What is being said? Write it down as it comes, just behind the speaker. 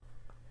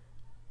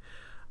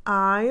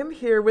I am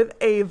here with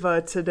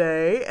Ava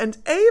today, and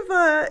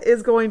Ava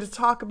is going to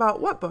talk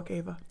about what book,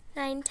 Ava?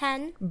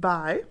 910.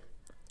 By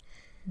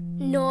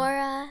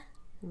Nora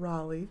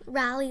Raleigh.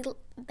 Raleigh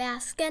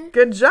Baskin.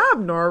 Good job,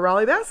 Nora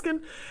Raleigh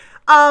Baskin.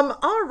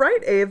 All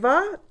right,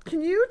 Ava,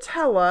 can you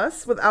tell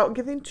us, without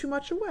giving too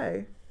much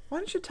away, why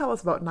don't you tell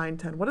us about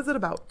 910? What is it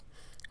about?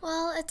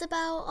 Well, it's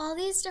about all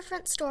these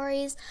different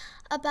stories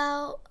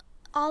about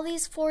all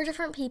these four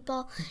different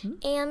people.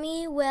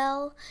 Amy,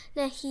 Will,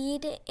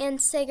 Nahid, and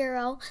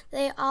Siguro.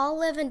 They all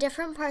live in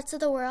different parts of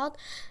the world,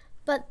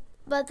 but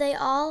they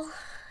all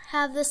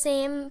have the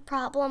same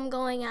problem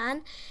going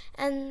on.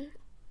 And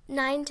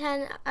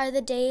 910 are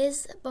the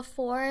days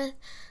before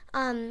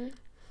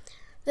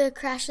the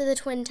crash of the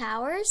Twin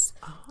Towers,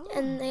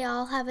 and they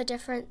all have a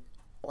different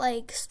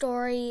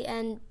story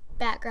and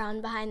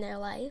background behind their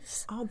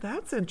lives. Oh,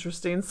 that's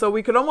interesting. So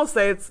we could almost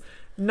say it's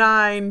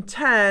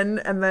 910,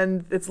 and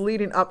then it's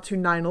leading up to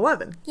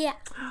 9/11. Yeah.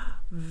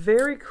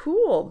 Very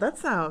cool. That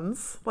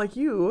sounds like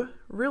you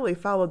really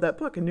followed that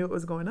book and knew what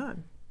was going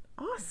on.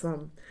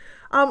 Awesome.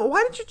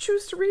 Why did you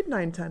choose to read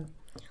 910?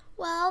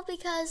 Well,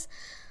 because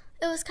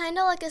it was kind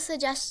of like a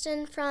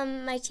suggestion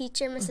from my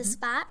teacher, Mrs.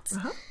 Spots,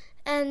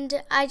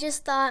 and I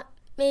just thought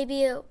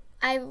maybe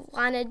I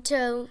wanted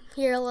to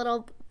hear a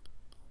little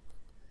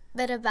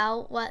bit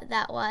about what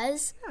that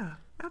was. Yeah,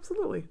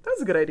 absolutely. That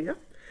was a good idea.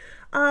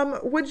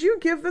 Would you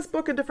give this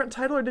book a different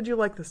title, or did you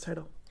like this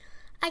title?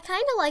 I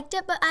kind of liked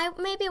it, but I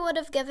maybe would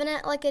have given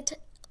it like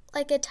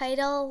a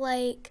title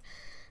like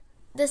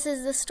 "This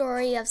is the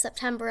story of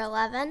September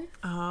 11."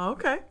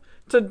 Okay.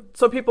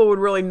 So people would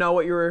really know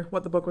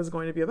what the book was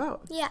going to be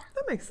about. Yeah.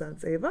 That makes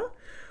sense, Ava.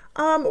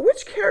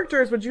 Which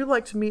characters would you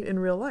like to meet in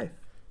real life?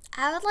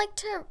 I would like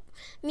to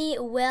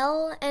meet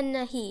Will and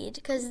Nahid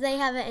because they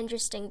have an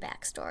interesting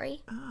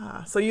backstory.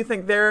 So you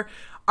think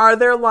are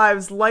their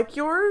lives like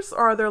yours,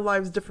 or are their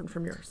lives different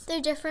from yours?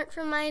 They're different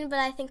from mine, but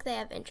I think they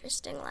have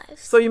interesting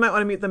lives. So you might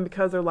want to meet them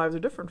because their lives are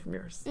different from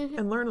yours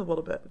and learn a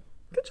little bit.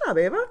 Good job,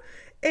 Ava.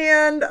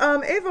 And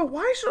Ava,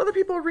 why should other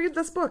people read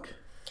this book?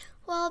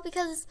 Well,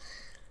 because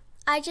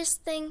I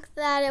just think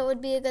that it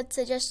would be a good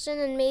suggestion,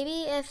 and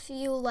maybe if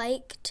you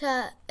like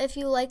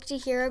to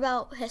hear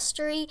about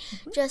history,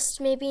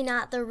 just maybe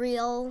not the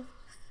real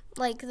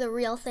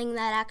thing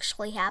that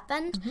actually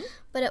happened,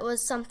 but it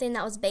was something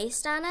that was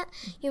based on it,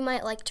 you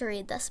might like to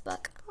read this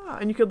book.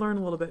 And you could learn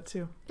a little bit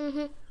too.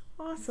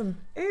 Awesome.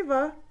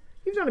 Ava,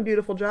 you've done a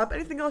beautiful job.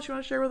 Anything else you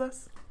want to share with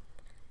us?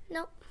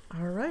 Nope.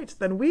 All right,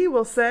 then we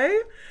will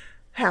say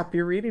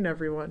happy reading,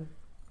 everyone.